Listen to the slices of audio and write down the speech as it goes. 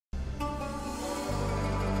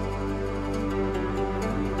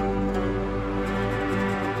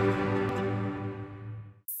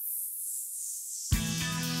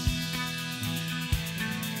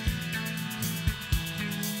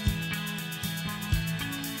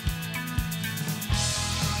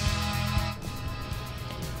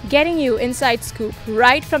Getting you inside scoop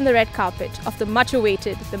right from the red carpet of the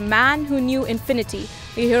much-awaited The Man Who Knew Infinity.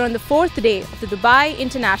 We're here on the 4th day of the Dubai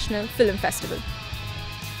International Film Festival.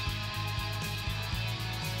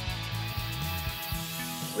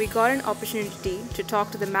 We got an opportunity to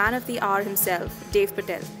talk to the man of the hour himself, Dave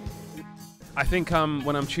Patel. I think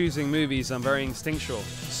when I'm choosing movies, I'm very instinctual.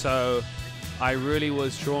 So I really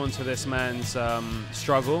was drawn to this man's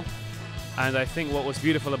struggle. And I think what was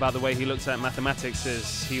beautiful about the way he looked at mathematics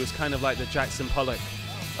is he was kind of like the Jackson Pollock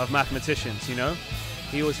of mathematicians, you know?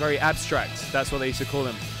 He was very abstract, that's what they used to call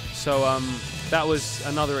him. So that was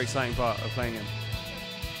another exciting part of playing him.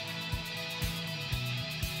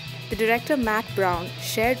 The director Matt Brown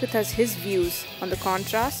shared with us his views on the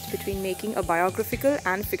contrast between making a biographical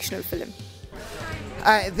and fictional film.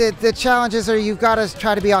 The challenges are you've got to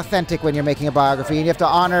try to be authentic when you're making a biography, and you have to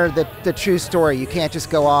honor the true story. You can't just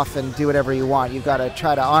go off and do whatever you want. You've got to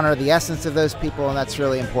try to honor the essence of those people, and that's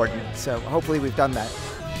really important. So hopefully we've done that.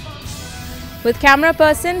 With camera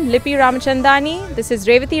person Lippy Ramachandani, this is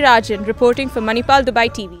Revati Rajan reporting for Manipal Dubai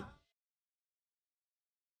TV.